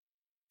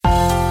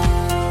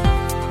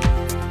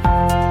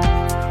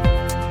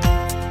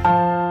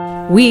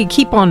We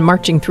keep on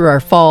marching through our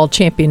fall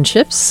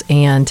championships,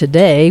 and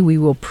today we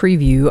will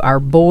preview our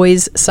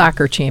boys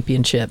soccer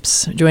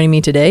championships. Joining me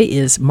today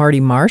is Marty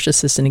Marsh,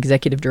 Assistant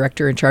Executive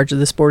Director in charge of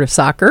the sport of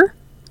soccer.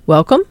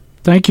 Welcome.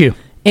 Thank you.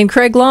 And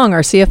Craig Long,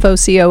 our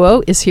CFO,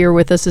 COO, is here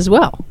with us as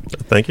well.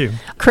 Thank you.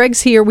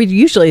 Craig's here.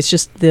 It's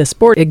just the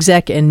sport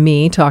exec and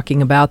me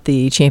talking about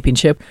the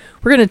championship.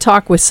 We're going to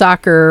talk with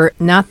soccer,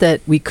 not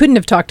that we couldn't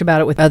have talked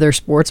about it with other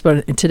sports,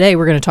 but today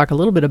we're going to talk a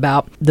little bit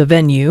about the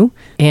venue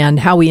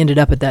and how we ended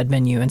up at that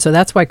venue. And so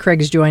that's why Craig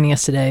is joining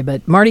us today.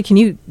 But Marty, can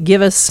you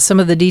give us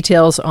some of the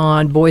details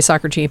on boys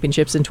soccer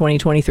championships in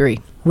 2023?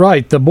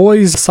 Right. The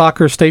boys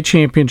soccer state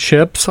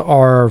championships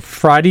are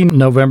Friday,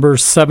 November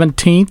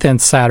 17th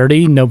and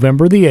Saturday,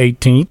 November the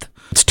 18th.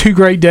 It's 2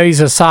 great days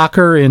of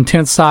soccer,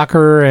 intense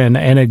soccer, and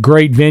a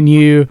great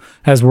venue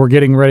as we're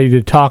getting ready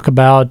to talk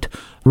about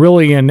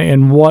really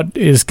in what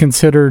is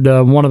considered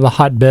one of the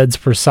hotbeds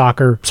for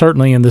soccer,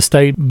 certainly in the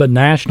state, but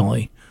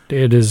nationally.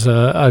 It is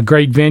a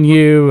great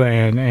venue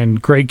and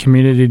great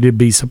community to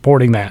be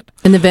supporting that.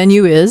 And the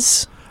venue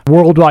is?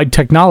 Worldwide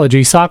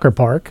Technology Soccer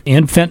Park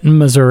in Fenton,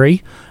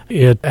 Missouri.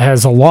 It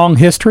has a long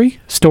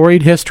history,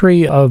 storied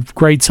history of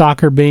great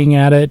soccer being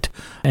at it,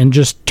 and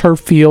just turf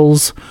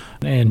fields,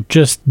 and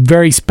just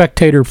very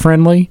spectator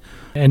friendly,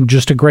 and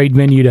just a great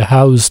venue to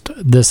host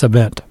this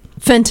event.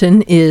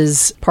 Fenton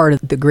is part of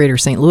the greater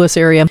St. Louis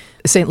area.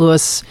 St.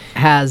 Louis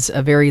has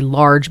a very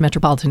large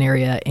metropolitan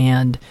area,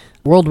 and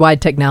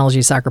Worldwide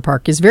Technology Soccer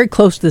Park is very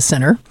close to the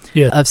center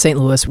of St.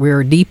 Louis.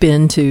 We're deep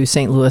into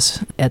St.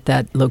 Louis at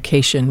that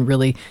location,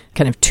 really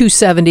kind of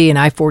 270 and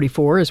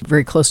I-44 is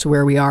very close to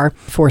where we are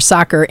for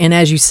soccer. And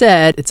as you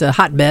said, it's a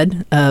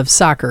hotbed of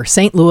soccer.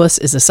 St. Louis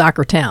is a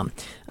soccer town.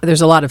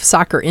 There's a lot of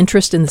soccer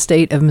interest in the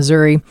state of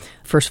Missouri.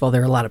 First of all,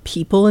 there are a lot of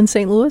people in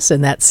St. Louis,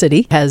 and that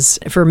city has,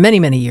 for many,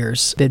 many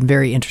years, been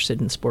very interested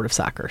in the sport of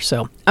soccer.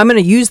 So I'm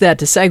going to use that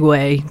to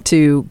segue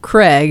to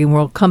Craig, and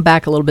we'll come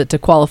back a little bit to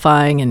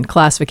qualifying and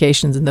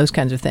classifications and those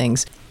kinds of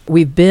things.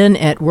 We've been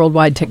at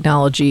Worldwide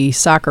Technology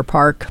Soccer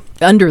Park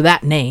under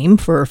that name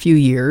for a few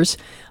years.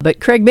 But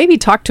Craig, maybe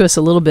talk to us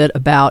a little bit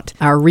about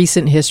our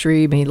recent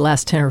history, maybe the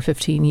last 10 or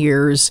 15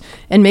 years,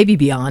 and maybe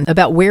beyond,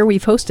 about where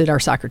we've hosted our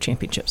soccer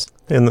championships.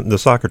 And the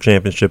soccer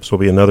championships will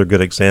be another good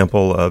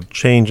example of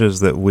changes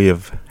that we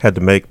have had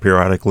to make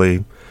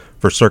periodically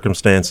for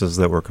circumstances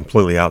that were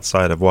completely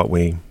outside of what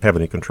we have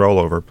any control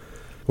over.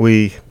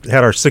 We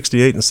had our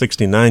 68 and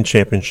 69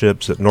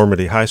 championships at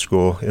Normandy High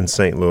School in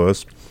St.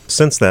 Louis.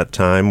 Since that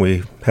time,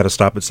 we had a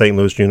stop at St.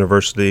 Louis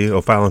University,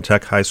 O'Fallon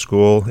Tech High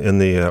School in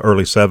the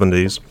early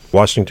 70s.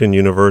 Washington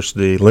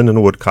University,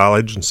 Lindenwood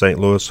College in St.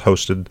 Louis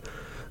hosted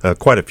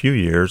quite a few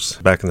years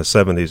back in the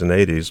 70s and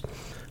 80s.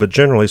 But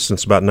generally,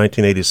 since about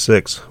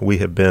 1986, we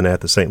have been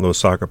at the St. Louis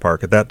Soccer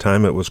Park. At that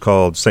time, it was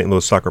called St.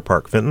 Louis Soccer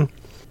Park Fenton.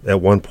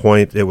 At one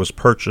point, it was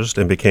purchased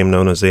and became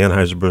known as the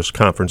Anheuser-Busch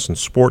Conference and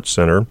Sports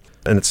Center.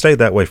 And it stayed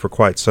that way for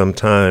quite some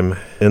time.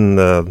 In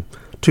the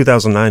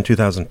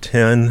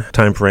 2009-2010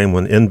 timeframe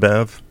when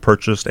InBev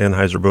purchased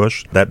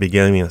Anheuser-Busch, that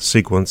began a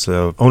sequence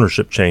of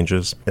ownership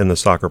changes in the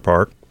soccer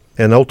park.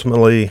 And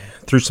ultimately,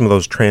 through some of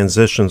those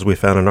transitions, we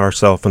found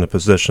ourselves in a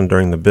position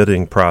during the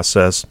bidding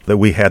process that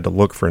we had to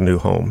look for a new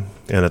home.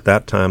 And at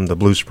that time, the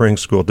Blue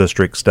Springs School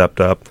District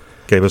stepped up,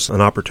 gave us an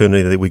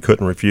opportunity that we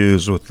couldn't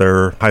refuse with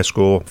their high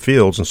school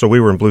fields. And so we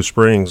were in Blue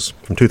Springs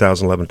from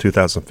 2011 to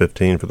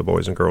 2015 for the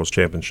Boys and Girls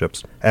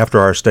Championships. After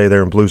our stay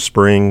there in Blue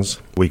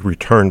Springs, we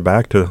returned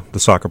back to the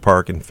soccer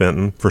park in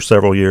Fenton for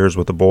several years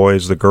with the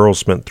boys. The girls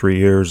spent 3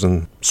 years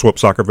in Swope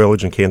Soccer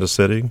Village in Kansas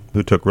City,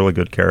 who took really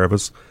good care of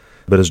us.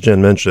 But as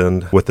Jen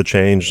mentioned, with the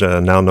change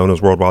now known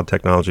as Worldwide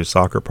Technology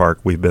Soccer Park,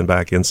 we've been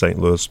back in St.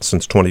 Louis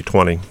since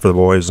 2020 for the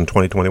boys and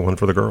 2021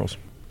 for the girls.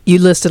 You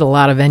listed a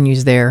lot of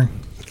venues there.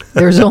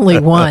 There's only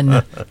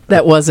one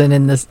that wasn't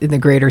in the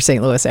greater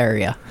St. Louis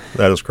area.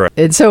 That is correct.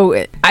 And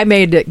so I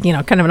made,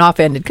 kind of an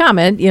offhanded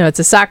comment. It's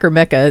a soccer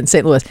mecca in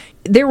St. Louis.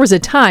 There was a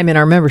time in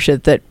our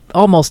membership that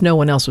almost no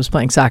one else was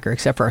playing soccer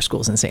except for our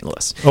schools in St.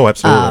 Louis. Oh,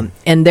 absolutely.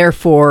 And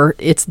therefore,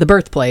 it's the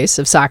birthplace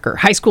of soccer,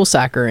 high school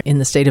soccer in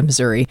the state of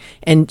Missouri.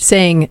 And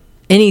saying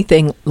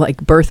anything like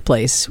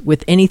birthplace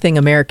with anything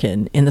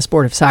American in the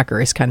sport of soccer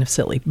is kind of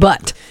silly.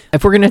 But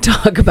if we're going to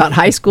talk about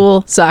high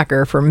school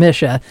soccer for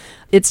MSHSAA,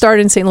 it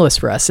started in St. Louis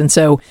for us. And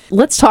so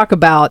let's talk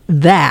about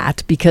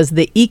that, because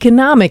the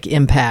economic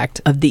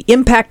impact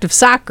of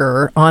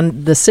soccer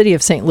on the city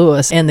of St.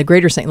 Louis and the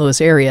greater St. Louis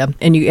area,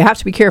 and you have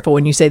to be careful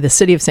when you say the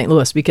city of St.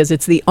 Louis, because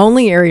it's the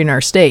only area in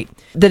our state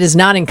that is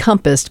not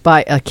encompassed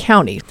by a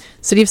county.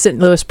 City of St.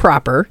 Louis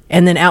proper,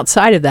 and then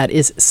outside of that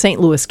is St.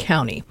 Louis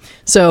County.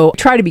 So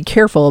try to be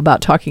careful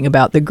about talking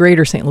about the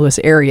greater St. Louis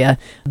area,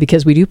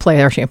 because we do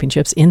play our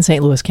championships in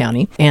St. Louis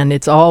County, and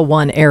it's all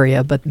one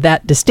area, but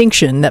that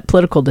distinction, that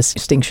political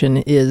distinction,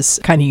 is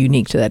kind of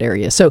unique to that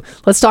area. So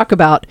let's talk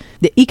about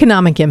the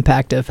economic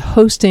impact of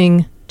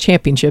hosting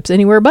championships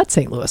anywhere but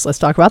St. Louis. Let's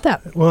talk about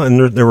that. Well,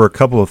 and there were a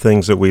couple of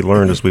things that we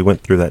learned as we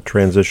went through that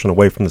transition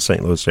away from the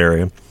St. Louis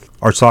area.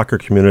 Our soccer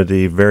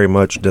community very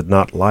much did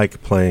not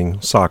like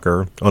playing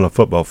soccer on a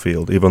football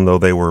field, even though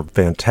they were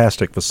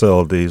fantastic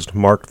facilities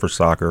marked for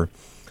soccer.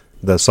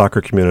 The soccer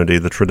community,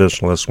 the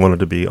traditionalists, wanted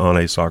to be on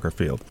a soccer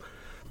field.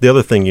 The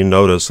other thing you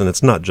notice, and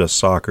it's not just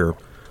soccer,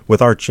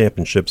 with our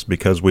championships,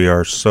 because we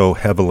are so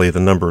heavily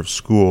the number of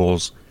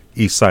schools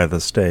east side of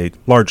the state,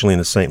 largely in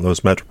the St.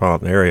 Louis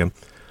metropolitan area,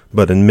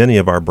 but in many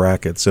of our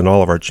brackets, in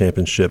all of our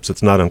championships,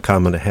 it's not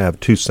uncommon to have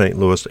two St.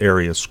 Louis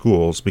area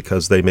schools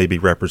because they may be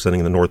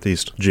representing the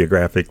Northeast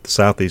geographic, the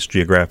Southeast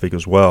geographic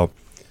as well.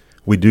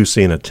 We do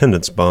see an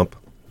attendance bump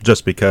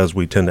just because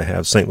we tend to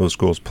have St. Louis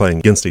schools playing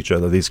against each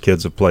other. These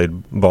kids have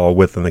played ball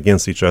with and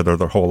against each other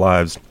their whole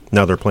lives.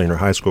 Now they're playing their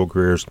high school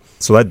careers.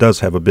 So that does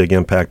have a big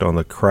impact on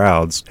the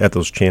crowds at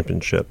those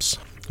championships.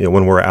 You know,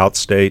 when we're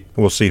outstate,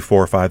 we'll see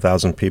 4,000 or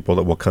 5,000 people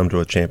that will come to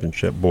a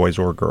championship, boys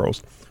or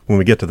girls. When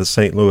we get to the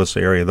St. Louis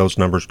area, those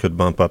numbers could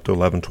bump up to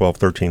 11, 12,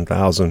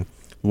 13,000,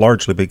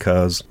 largely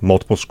because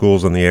multiple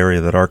schools in the area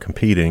that are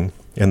competing,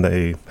 and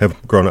they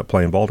have grown up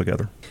playing ball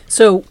together.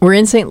 So we're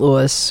in St.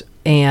 Louis,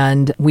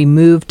 and we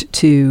moved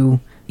to,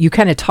 you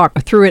kind of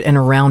talked through it and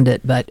around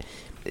it, but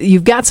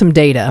you've got some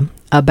data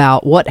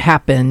about what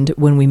happened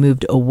when we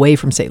moved away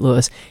from St.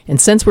 Louis.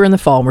 And since we're in the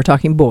fall and we're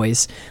talking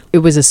boys, it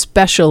was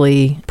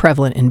especially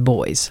prevalent in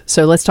boys.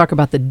 So let's talk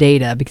about the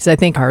data, because I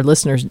think our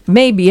listeners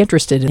may be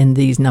interested in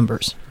these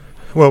numbers.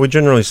 Well, we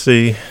generally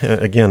see,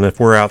 again, if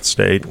we're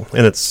outstate,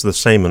 and it's the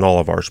same in all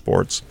of our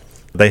sports,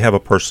 they have a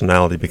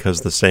personality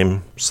because the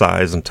same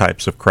size and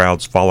types of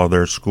crowds follow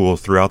their school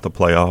throughout the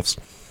playoffs.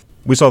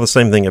 We saw the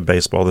same thing at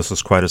baseball. This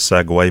is quite a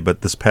segue,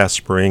 but this past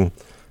spring,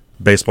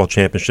 baseball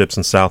championships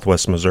in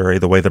Southwest Missouri,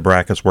 the way the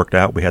brackets worked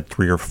out, we had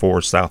 3 or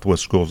 4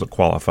 Southwest schools that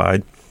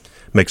qualified.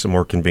 Makes it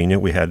more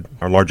convenient. We had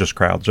our largest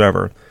crowds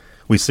ever.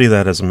 We see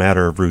that as a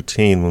matter of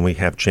routine when we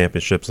have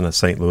championships in the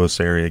St. Louis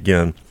area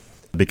again,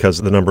 because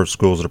of the number of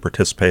schools that are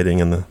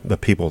participating and the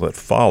people that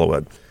follow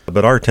it.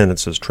 But our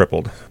attendance has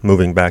tripled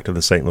moving back to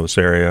the St. Louis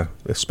area,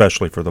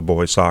 especially for the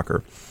boys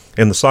soccer.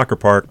 In the soccer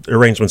park,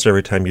 arrangements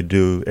every time you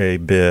do a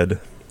bid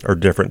are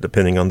different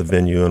depending on the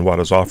venue and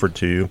what is offered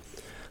to you.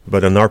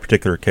 But in our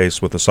particular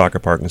case with the soccer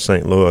park in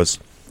St. Louis,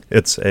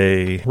 it's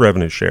a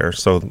revenue share.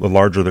 So the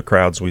larger the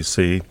crowds we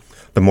see,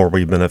 the more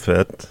we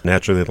benefit.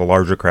 Naturally, the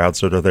larger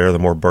crowds that are there, the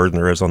more burden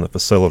there is on the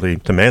facility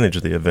to manage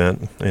the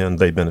event, and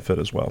they benefit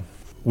as well.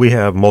 We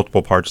have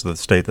multiple parts of the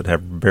state that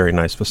have very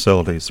nice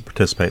facilities to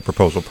participate in the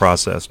proposal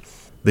process.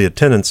 The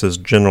attendances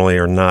generally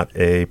are not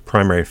a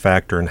primary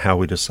factor in how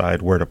we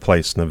decide where to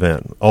place an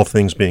event. All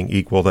things being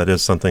equal, that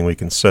is something we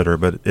consider,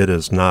 but it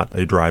is not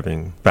a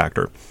driving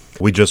factor.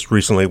 We just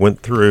recently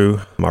went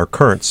through our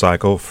current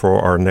cycle for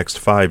our next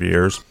 5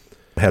 years,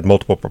 had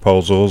multiple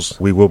proposals.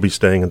 We will be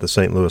staying at the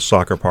St. Louis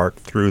Soccer Park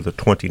through the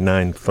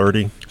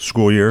 29-30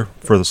 school year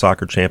for the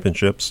soccer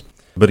championships.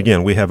 But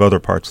again, we have other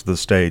parts of the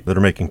state that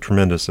are making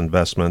tremendous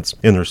investments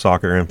in their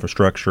soccer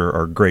infrastructure,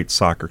 are great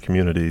soccer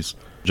communities.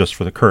 Just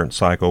for the current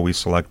cycle, we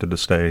selected to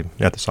stay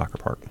at the soccer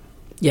park.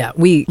 Yeah,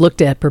 we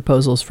looked at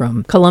proposals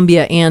from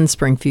Columbia and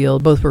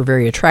Springfield. Both were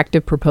very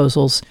attractive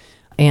proposals.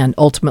 And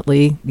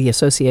ultimately, the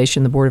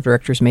association, the board of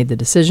directors, made the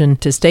decision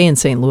to stay in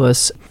St.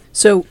 Louis.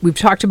 So we've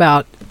talked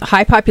about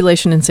high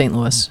population in St.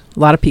 Louis, a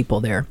lot of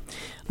people there.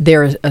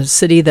 They're a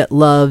city that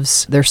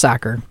loves their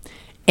soccer.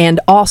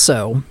 And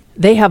also,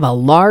 they have a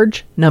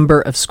large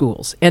number of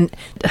schools. And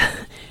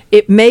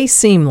it may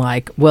seem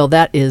like, well,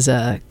 that is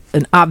an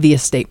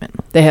obvious statement.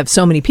 They have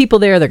so many people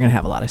there. They're going to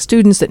have a lot of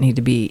students that need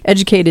to be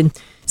educated.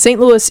 St.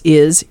 Louis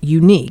is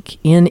unique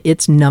in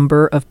its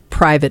number of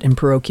private and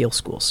parochial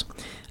schools.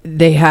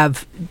 They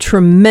have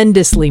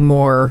tremendously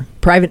more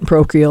private and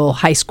parochial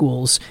high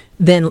schools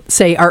than,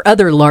 say, our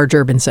other large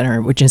urban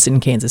center, which is in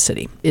Kansas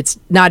City. It's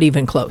not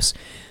even close.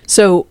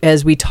 So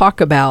as we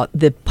talk about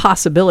the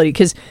possibility,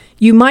 because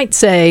you might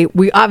say,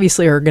 we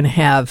obviously are going to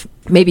have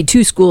maybe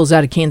 2 schools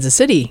out of Kansas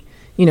City.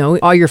 You know,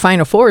 all your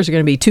Final Fours are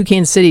going to be 2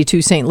 Kansas City,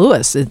 2 St.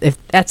 Louis,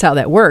 if that's how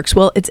that works.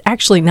 Well, it's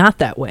actually not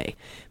that way,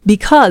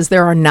 because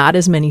there are not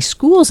as many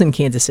schools in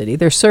Kansas City.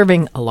 They're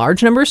serving a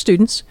large number of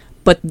students,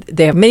 but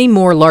they have many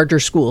more larger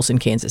schools in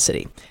Kansas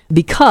City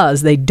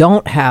because they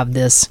don't have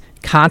this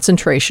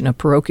concentration of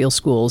parochial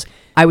schools.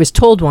 I was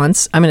told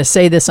once, I'm going to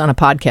say this on a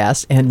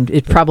podcast, and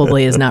it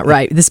probably is not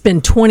right. This has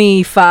been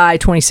 25,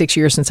 26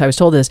 years since I was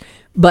told this,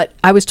 but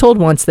I was told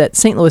once that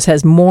St. Louis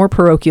has more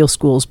parochial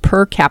schools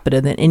per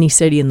capita than any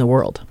city in the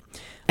world.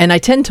 And I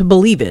tend to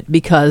believe it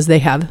because they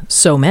have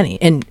so many,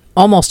 and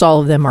almost all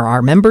of them are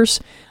our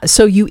members.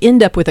 So you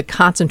end up with a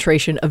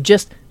concentration of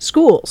just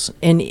schools.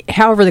 And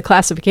however the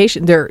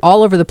classification, they're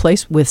all over the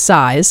place with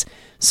size.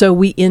 So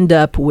we end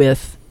up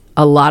with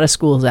a lot of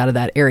schools out of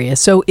that area.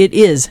 So it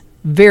is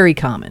very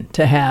common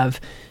to have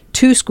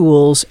 2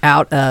 schools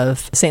out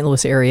of St.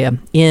 Louis area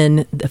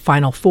in the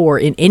Final Four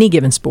in any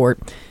given sport,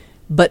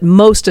 but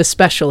most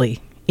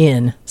especially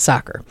in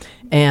soccer.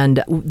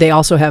 And they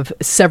also have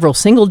several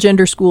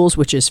single-gender schools,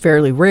 which is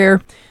fairly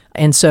rare.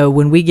 And so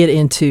when we get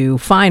into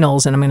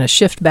finals, and I'm going to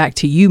shift back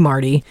to you,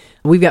 Marty,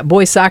 we've got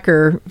boys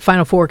soccer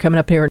Final Four coming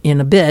up here in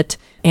a bit,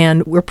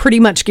 and we're pretty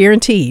much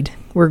guaranteed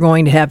we're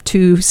going to have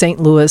 2 St.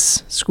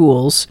 Louis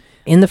schools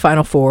in the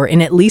Final Four,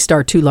 and at least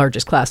our 2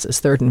 largest classes,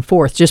 3rd and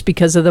 4th, just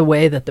because of the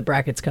way that the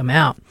brackets come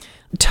out.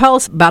 Tell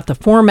us about the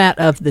format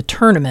of the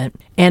tournament,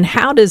 and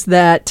how does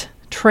that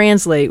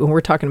translate when we're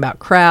talking about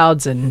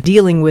crowds and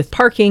dealing with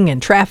parking and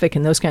traffic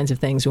and those kinds of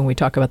things when we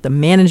talk about the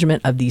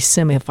management of these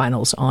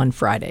semifinals on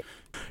Friday?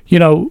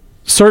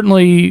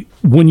 Certainly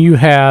when you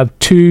have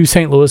 2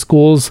 St. Louis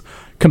schools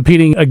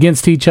competing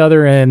against each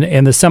other in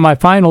the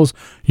semifinals,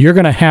 you're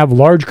going to have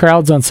large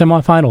crowds on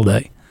semifinal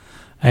day.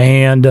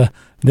 And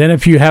then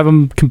if you have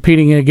them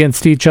competing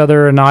against each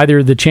other in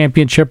either the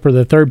championship or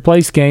the third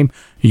place game,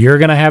 you're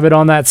going to have it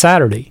on that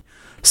Saturday.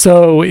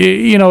 So,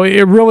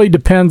 it really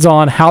depends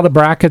on how the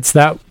brackets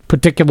that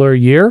particular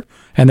year,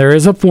 and there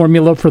is a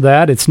formula for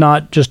that. It's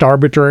not just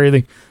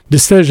arbitrary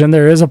decision.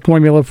 There is a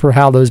formula for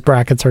how those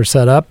brackets are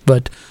set up,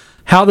 but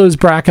how those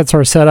brackets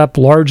are set up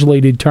largely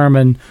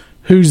determine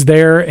who's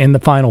there in the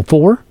Final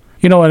Four.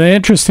 An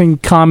interesting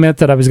comment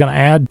that I was going to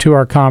add to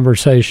our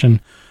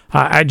conversation,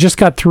 I just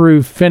got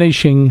through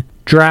finishing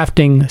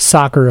drafting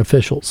soccer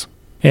officials.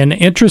 And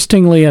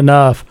interestingly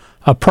enough,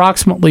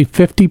 approximately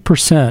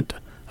 50%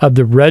 of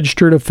the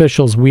registered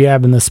officials we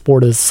have in the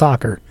sport of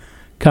soccer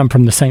come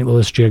from the St.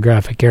 Louis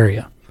geographic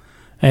area.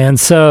 And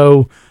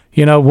so,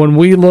 when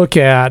we look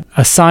at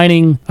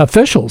assigning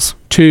officials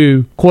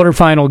to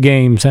quarterfinal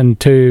games and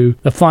to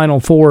the Final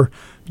Four,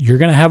 you're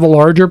going to have a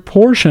larger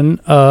portion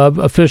of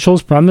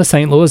officials from the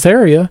St. Louis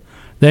area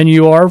than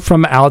you are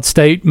from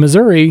outstate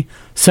Missouri,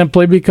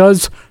 simply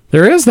because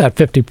there is that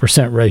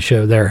 50%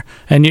 ratio there,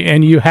 and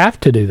you have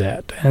to do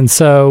that. And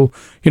so,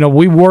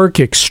 we work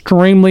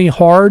extremely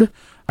hard.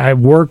 I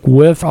work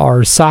with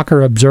our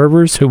soccer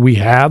observers who we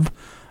have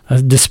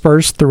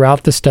dispersed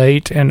throughout the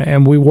state,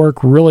 and we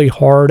work really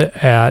hard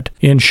at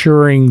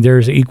ensuring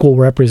there's equal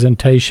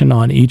representation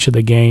on each of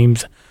the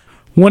games.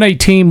 When a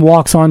team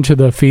walks onto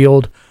the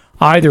field,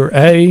 either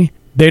A,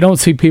 they don't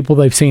see people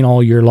they've seen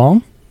all year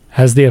long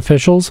as the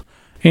officials,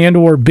 and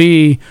or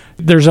B,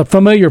 there's a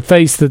familiar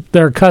face that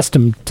they're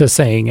accustomed to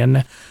seeing,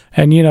 and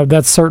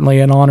that's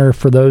certainly an honor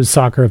for those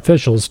soccer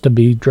officials to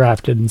be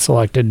drafted and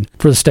selected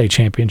for the state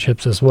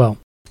championships as well.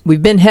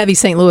 We've been heavy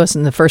St. Louis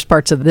in the first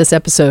parts of this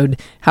episode.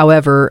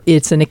 However,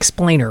 it's an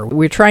explainer.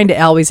 We're trying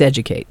to always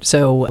educate.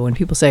 So when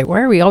people say,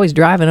 why are we always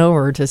driving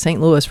over to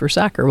St. Louis for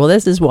soccer? Well,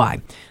 this is why.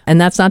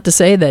 And that's not to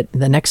say that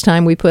the next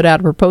time we put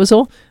out a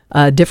proposal,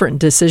 a different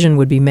decision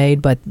would be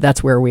made, but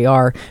that's where we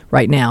are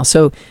right now.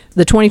 So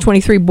the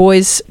 2023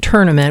 boys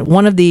tournament,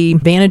 one of the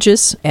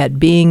advantages at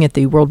being at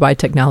the Worldwide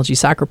Technology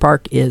Soccer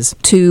Park is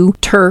 2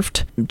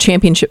 turfed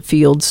championship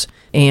fields.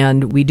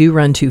 And we do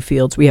run 2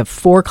 fields. We have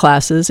 4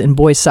 classes in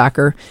boys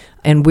soccer,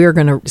 and we're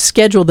going to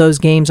schedule those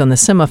games on the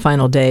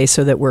semifinal day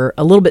so that we're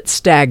a little bit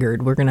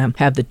staggered. We're going to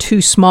have the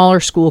 2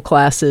 smaller school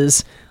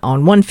classes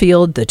on one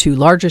field, the 2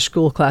 larger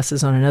school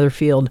classes on another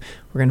field.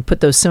 We're going to put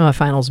those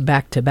semifinals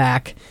back to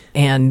back,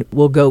 and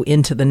we'll go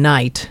into the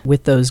night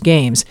with those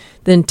games.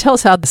 Then tell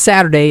us how the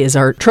Saturday is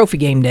our trophy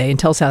game day, and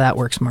tell us how that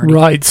works, Marty.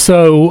 Right.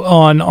 So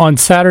on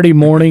Saturday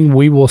morning,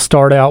 we will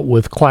start out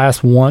with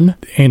Class 1,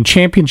 and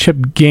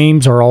championship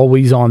games are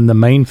always on the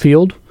main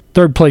field.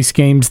 Third place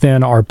games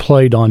then are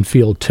played on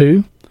field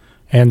 2.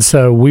 And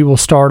so we will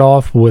start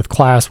off with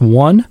Class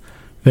 1,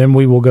 then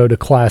we will go to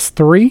Class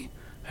 3,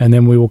 and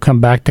then we will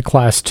come back to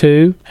Class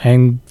 2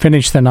 and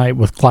finish the night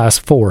with Class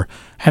 4.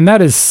 And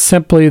that is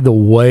simply the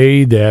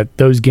way that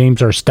those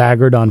games are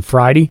staggered on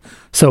Friday.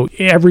 So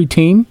every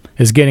team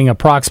is getting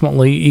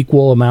approximately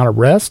equal amount of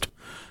rest,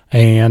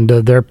 and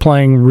they're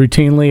playing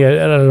routinely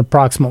at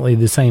approximately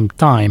the same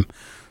time.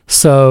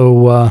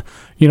 So,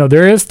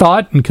 there is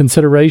thought and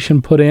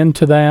consideration put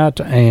into that,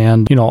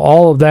 and,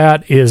 all of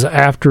that is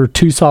after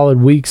 2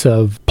 solid weeks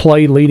of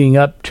play leading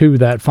up to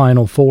that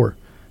Final Four.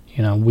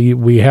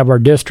 We have our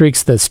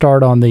districts that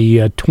start on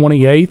the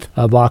 28th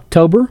of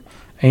October,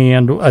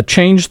 and a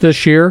change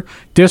this year.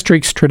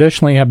 Districts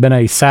traditionally have been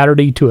a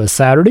Saturday to a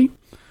Saturday.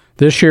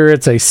 This year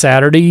it's a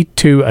Saturday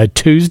to a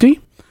Tuesday.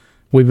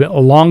 We've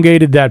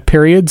elongated that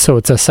period, so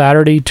it's a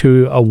Saturday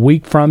to a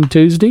week from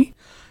Tuesday.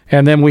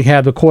 And then we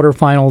have the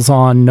quarterfinals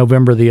on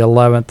November the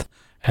 11th,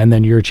 and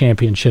then your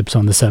championships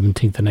on the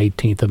 17th and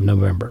 18th of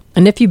November.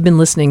 And if you've been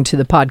listening to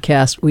the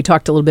podcast, we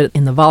talked a little bit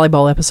in the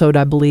volleyball episode,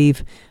 I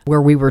believe,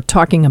 where we were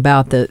talking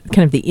about the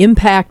kind of the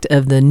impact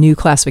of the new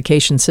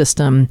classification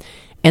system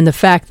and the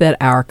fact that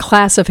our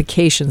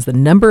classifications, the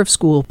number of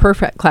school per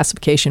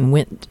classification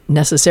went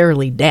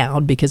necessarily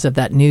down because of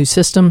that new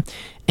system.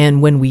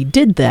 And when we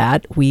did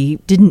that, we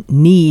didn't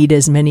need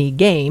as many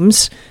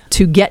games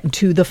to get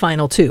to the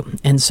final 2.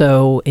 And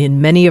so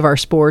in many of our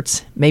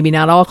sports, maybe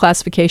not all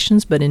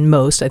classifications, but in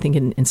most, I think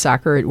in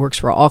soccer, it works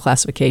for all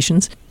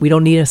classifications. We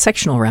don't need a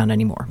sectional round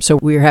anymore. So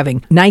we're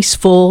having nice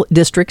full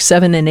districts,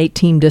 7 and 8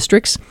 team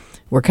districts.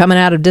 We're coming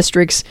out of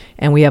districts,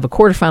 and we have a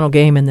quarterfinal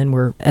game, and then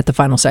we're at the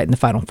final site in the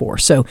Final Four.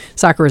 So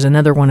soccer is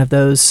another one of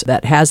those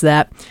that has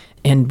that.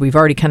 And we've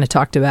already kind of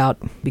talked about,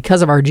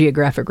 because of our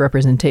geographic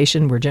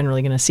representation, we're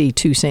generally going to see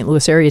 2 St.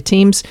 Louis area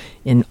teams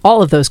in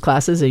all of those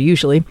classes,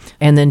 usually,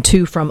 and then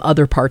 2 from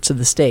other parts of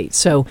the state.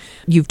 So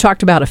you've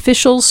talked about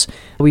officials.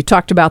 We've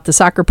talked about the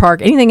soccer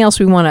park. Anything else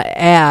we want to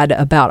add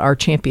about our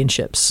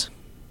championships?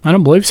 I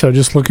don't believe so.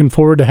 Just looking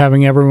forward to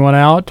having everyone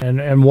out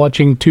and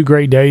watching 2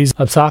 great days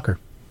of soccer.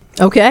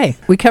 Okay,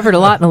 we covered a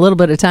lot in a little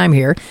bit of time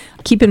here.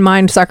 Keep in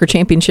mind, soccer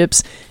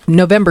championships,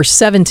 November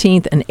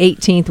 17th and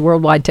 18th,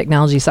 Worldwide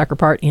Technology Soccer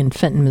Park in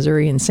Fenton,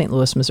 Missouri and St.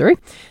 Louis, Missouri.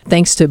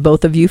 Thanks to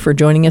both of you for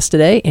joining us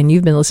today, and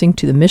you've been listening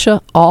to the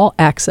MSHSAA All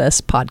Access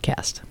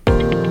Podcast.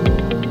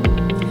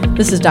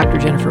 This is Dr.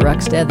 Jennifer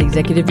Ruckstad, the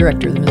Executive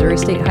Director of the Missouri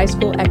State High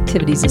School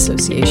Activities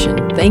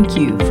Association. Thank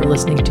you for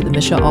listening to the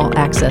MSHSAA All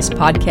Access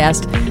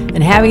Podcast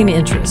and having an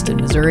interest in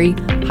Missouri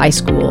high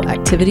school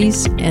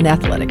activities and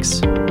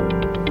athletics.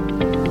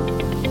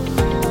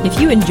 If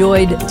you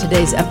enjoyed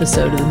today's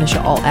episode of the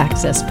MSHSAA All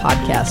Access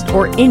Podcast,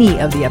 or any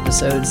of the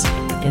episodes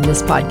in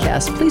this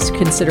podcast, please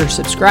consider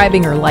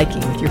subscribing or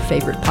liking with your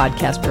favorite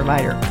podcast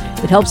provider.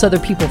 It helps other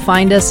people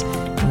find us,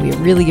 and we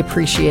really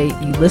appreciate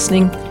you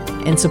listening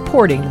and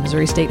supporting the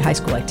Missouri State High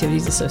School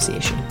Activities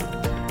Association.